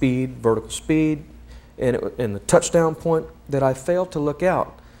set, speed, vertical speed, and the touchdown point, that I failed to look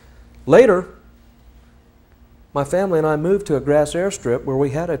out. Later, my family and I moved to a grass airstrip where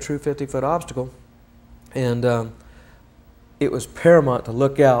we had a true 50-foot obstacle, and it was paramount to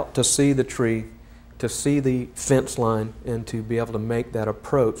look out, to see the tree, to see the fence line, and to be able to make that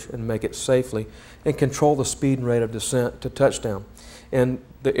approach and make it safely and control the speed and rate of descent to touchdown. And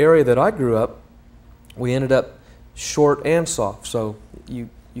the area that I grew up, we ended up short and soft, so you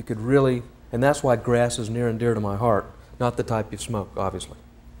could really, and that's why grass is near and dear to my heart, not the type you smoke, obviously.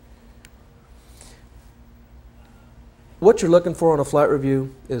 What you're looking for on a flight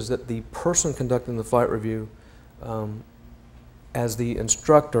review is that the person conducting the flight review, as the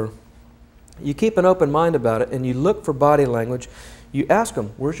instructor, you keep an open mind about it and you look for body language. You ask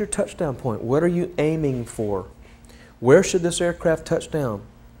them, where's your touchdown point? What are you aiming for? Where should this aircraft touch down?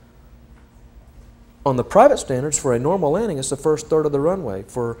 On the private standards, for a normal landing, it's the first third of the runway.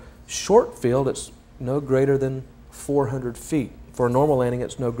 For short field, it's no greater than 400 feet. For a normal landing,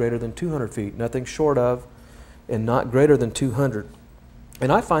 it's no greater than 200 feet. Nothing short of and not greater than 200.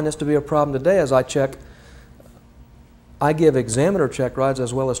 And I find this to be a problem today as I check. I give examiner check rides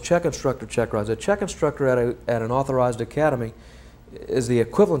as well as check instructor check rides. A check instructor at an authorized academy is the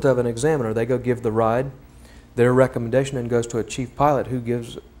equivalent of an examiner. They go give the ride, their recommendation, and goes to a chief pilot who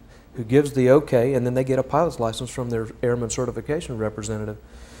gives the okay, and then they get a pilot's license from their airman certification representative.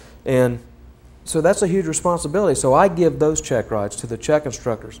 And so that's a huge responsibility. So I give those check rides to the check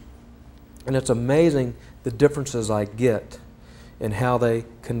instructors. And it's amazing the differences I get in how they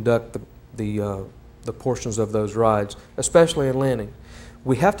conduct the portions of those rides, especially in landing.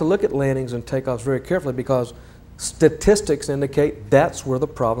 We have to look at landings and takeoffs very carefully because statistics indicate that's where the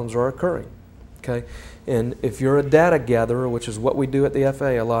problems are occurring. Okay? And if you're a data gatherer, which is what we do at the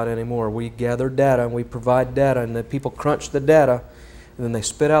FAA a lot anymore, we gather data and we provide data, and then people crunch the data, and then they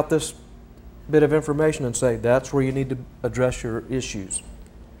spit out this bit of information and say, that's where you need to address your issues.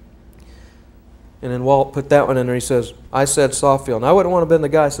 And then Walt put that one in there. He says, I said soft field. And I wouldn't want to have been the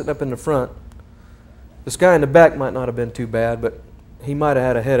guy sitting up in the front. This guy in the back might not have been too bad, but he might have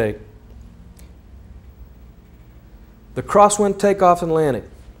had a headache. The crosswind takeoff and landing.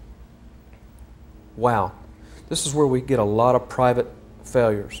 Wow. This is where we get a lot of private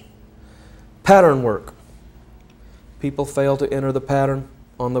failures. Pattern work. People fail to enter the pattern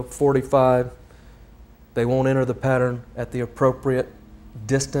on the 45. They won't enter the pattern at the appropriate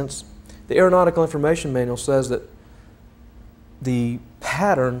distance. The Aeronautical Information Manual says that the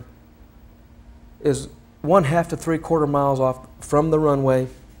pattern is 1/2 to 3/4 miles off from the runway,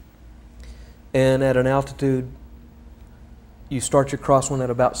 and at an altitude, you start your crosswind at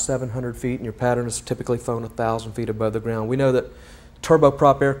about 700 feet, and your pattern is typically flown 1,000 feet above the ground. We know that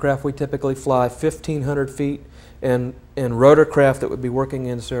turboprop aircraft, we typically fly 1,500 feet, and rotorcraft that would be working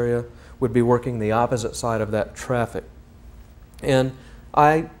in this area would be working the opposite side of that traffic. And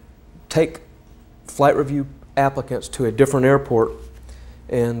I take flight review applicants to a different airport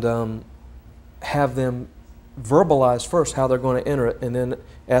and have them verbalize first how they're going to enter it, and then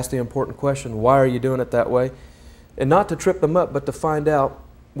ask the important question, why are you doing it that way? And not to trip them up, but to find out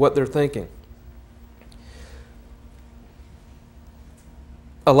what they're thinking.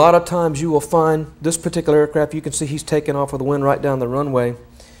 A lot of times you will find this particular aircraft, you can see he's taking off with the wind right down the runway,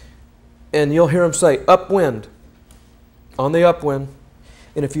 and you'll hear him say, upwind, on the upwind.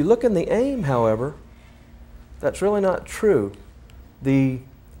 And if you look in the aim, however, that's really not true. The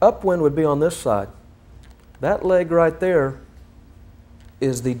upwind would be on this side. That leg right there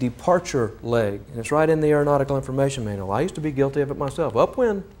is the departure leg, and it's right in the Aeronautical Information Manual. I used to be guilty of it myself,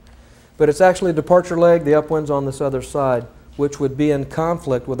 upwind. But it's actually a departure leg, the upwind's on this other side, which would be in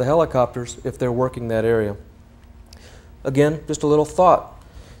conflict with the helicopters if they're working that area. Again, just a little thought.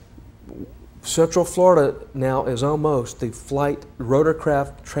 Central Florida now is almost the flight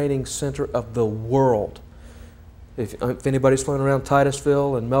rotorcraft training center of the world. If anybody's flown around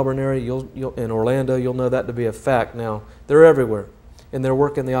Titusville and Melbourne area, in Orlando, you'll know that to be a fact now. They're everywhere, and they're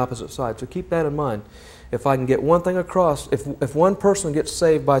working the opposite side. So keep that in mind. If I can get one thing across, if one person gets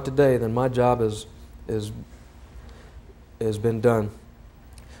saved by today, then my job has been done.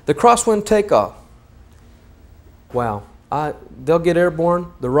 The crosswind takeoff. Wow. They'll get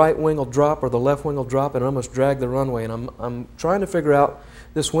airborne, the right wing will drop or the left wing will drop, and almost drag the runway. And I'm trying to figure out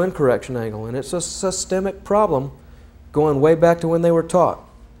this wind correction angle, and it's a systemic problem going way back to when they were taught.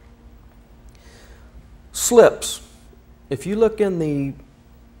 Slips. If you look in the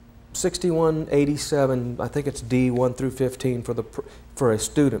 6187, I think it's D 1 through 15 for a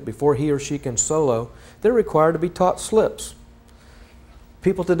student, before he or she can solo, they're required to be taught slips.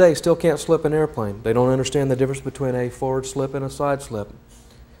 People today still can't slip an airplane. They don't understand the difference between a forward slip and a side slip.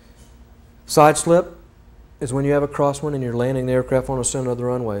 Side slip is when you have a crosswind and you're landing the aircraft on the center of the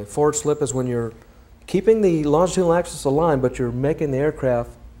runway. Forward slip is when you're keeping the longitudinal axis aligned, but you're making the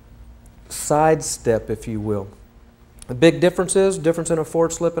aircraft sidestep, if you will. The big difference in a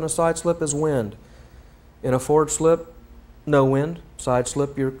forward slip and a side slip is wind. In a forward slip, no wind. Side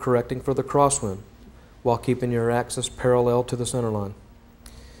slip, you're correcting for the crosswind while keeping your axis parallel to the center line.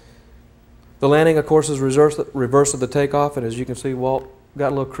 The landing, of course, is reverse of the takeoff, and as you can see, Walt got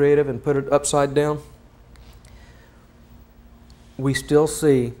a little creative and put it upside down. We still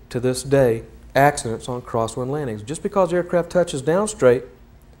see, to this day, accidents on crosswind landings. Just because the aircraft touches down straight,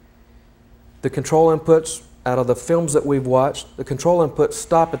 the control inputs, out of the films that we've watched, the control inputs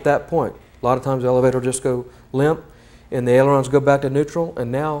stop at that point. A lot of times the elevator will just go limp, and the ailerons go back to neutral,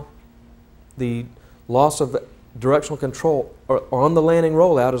 and now the loss of directional control on the landing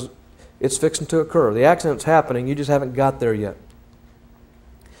rollout it's fixing to occur. The accident's happening, you just haven't got there yet.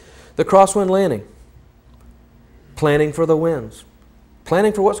 The crosswind landing. Planning for the winds.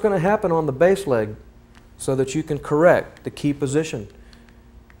 Planning for what's going to happen on the base leg so that you can correct the key position.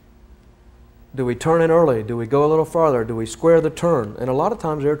 Do we turn in early? Do we go a little farther? Do we square the turn? And a lot of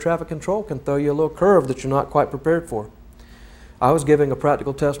times air traffic control can throw you a little curve that you're not quite prepared for. I was giving a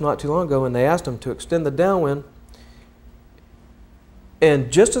practical test not too long ago, and they asked them to extend the downwind.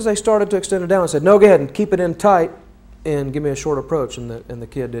 And just as they started to extend it down, I said, no, go ahead and keep it in tight and give me a short approach. And the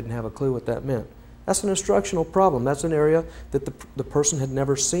kid didn't have a clue what that meant. That's an instructional problem. That's an area that the person had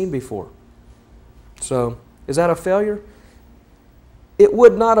never seen before. So, is that a failure? It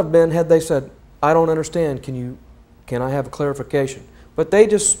would not have been had they said, I don't understand, can I have a clarification? But they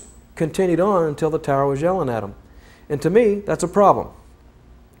just continued on until the tower was yelling at them. And to me, that's a problem.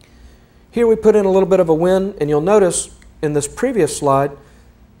 Here we put in a little bit of a wind, and you'll notice in this previous slide,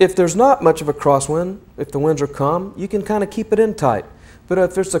 if there's not much of a crosswind, if the winds are calm, you can kind of keep it in tight. But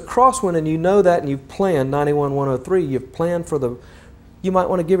if there's a crosswind and you know that and you've planned 91-103, you've planned for you might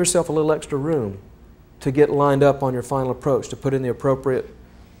want to give yourself a little extra room to get lined up on your final approach, to put in the appropriate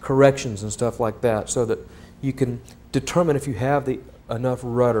corrections and stuff like that, so that you can determine if you have enough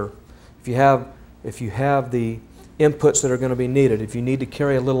rudder, if you have the inputs that are going to be needed, if you need to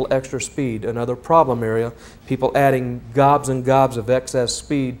carry a little extra speed. Another problem area, people adding gobs and gobs of excess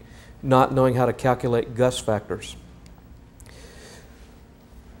speed, not knowing how to calculate gust factors.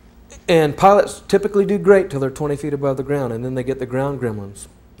 And pilots typically do great till they're 20 feet above the ground, and then they get the ground gremlins.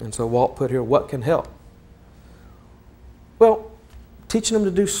 And so Walt put here, what can help? Well, teaching them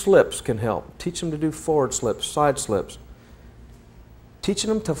to do slips can help. Teaching them to do forward slips, side slips. Teaching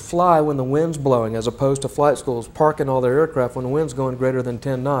them to fly when the wind's blowing, as opposed to flight schools parking all their aircraft when the wind's going greater than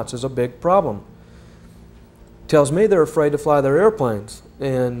 10 knots, is a big problem. Tells me they're afraid to fly their airplanes,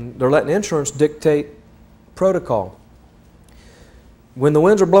 and they're letting insurance dictate protocol. When the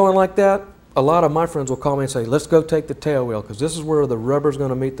winds are blowing like that, a lot of my friends will call me and say, let's go take the tail wheel, because this is where the rubber's going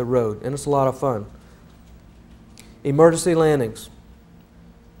to meet the road, and it's a lot of fun. Emergency landings.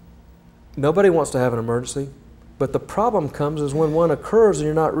 Nobody wants to have an emergency. But the problem comes is when one occurs and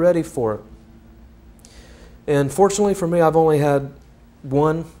you're not ready for it. And fortunately for me, I've only had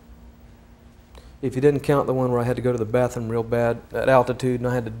one, if you didn't count the one where I had to go to the bathroom real bad at altitude and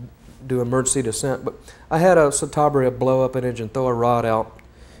I had to do emergency descent. But I had a Citabria blow up an engine, throw a rod out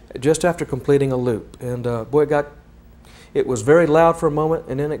just after completing a loop. And boy, it was very loud for a moment,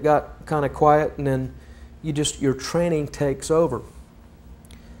 and then it got kind of quiet, and then your training takes over.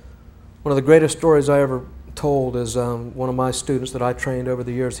 One of the greatest stories I ever told is one of my students that I trained over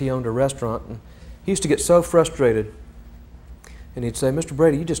the years. He owned a restaurant, and he used to get so frustrated, and he'd say, Mr.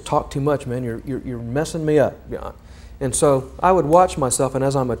 Brady, you just talk too much, man. You're messing me up. Yeah. And so I would watch myself, and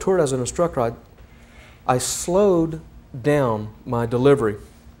as I matured as an instructor, I slowed down my delivery.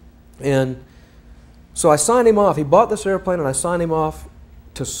 And so I signed him off. He bought this airplane, and I signed him off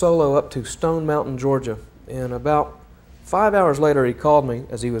to solo up to Stone Mountain, Georgia. And about 5 hours later, he called me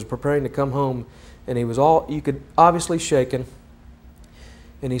as he was preparing to come home, and he was you could obviously shaken.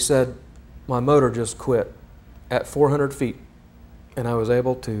 And he said, my motor just quit at 400 feet. And I was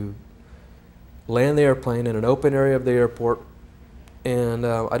able to land the airplane in an open area of the airport. And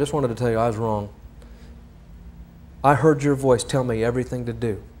I just wanted to tell you I was wrong. I heard your voice tell me everything to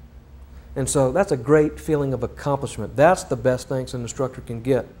do. And so that's a great feeling of accomplishment. That's the best thanks an instructor can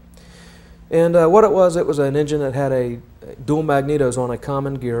get. And what it was an engine that had a dual magnetos on a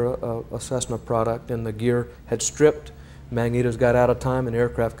common gear, a Cessna product, and the gear had stripped. Magnetos got out of time, and the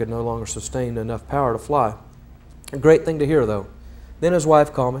aircraft could no longer sustain enough power to fly. A great thing to hear, though. Then his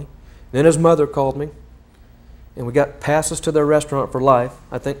wife called me. Then his mother called me. And we got passes to their restaurant for life.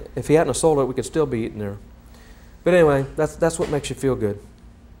 I think if he hadn't have sold it, we could still be eating there. But anyway, that's what makes you feel good.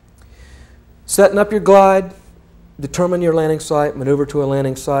 Setting up your glide, determine your landing site, maneuver to a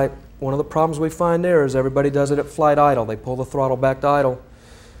landing site. One of the problems we find there is everybody does it at flight idle. They pull the throttle back to idle.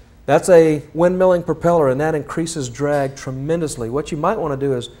 That's a windmilling propeller, and that increases drag tremendously. What you might want to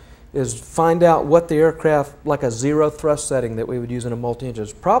do is find out what the aircraft, like a zero thrust setting that we would use in a multi-engine,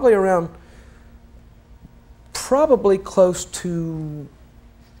 is probably close to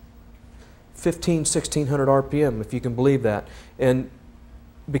 1600 RPM, if you can believe that. And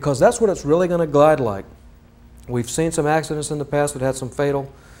because that's what it's really going to glide like. We've seen some accidents in the past that had some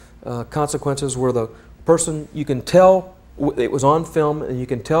fatal consequences where the person, you can tell it was on film, and you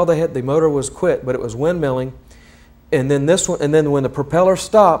can tell the motor was quit, but it was windmilling. And then when the propeller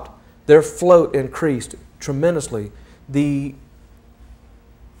stopped, their float increased tremendously. The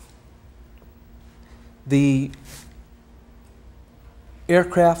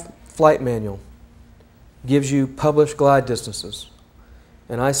aircraft flight manual gives you published glide distances.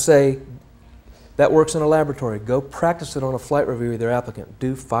 And I say that works in a laboratory. Go practice it on a flight review with your applicant.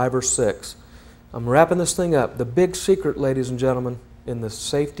 Do 5 or 6. I'm wrapping this thing up. The big secret, ladies and gentlemen, in the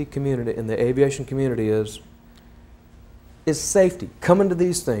safety community, in the aviation community is safety. Coming to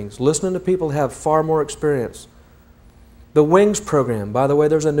these things, listening to people who have far more experience. The Wings program, by the way,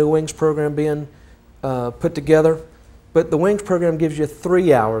 there's a new Wings program being put together, but the Wings program gives you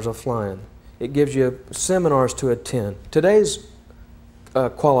 3 hours of flying. It gives you seminars to attend. Today's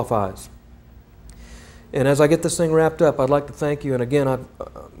qualifies. And as I get this thing wrapped up, I'd like to thank you. And again,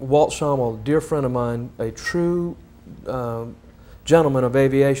 Walt Schamel, a dear friend of mine, a true gentleman of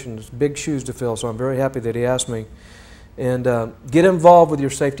aviation, it's big shoes to fill, so I'm very happy that he asked me. And get involved with your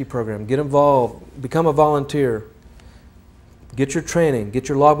safety program. Get involved. Become a volunteer. Get your training. Get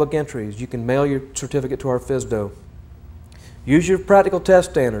your logbook entries. You can mail your certificate to our FSDO. Use your practical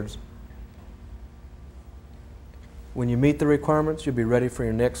test standards. When you meet the requirements, you'll be ready for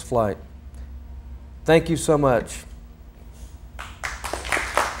your next flight. Thank you so much.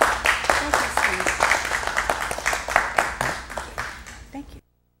 Thank you.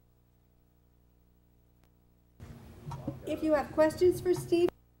 If you have questions for Steve,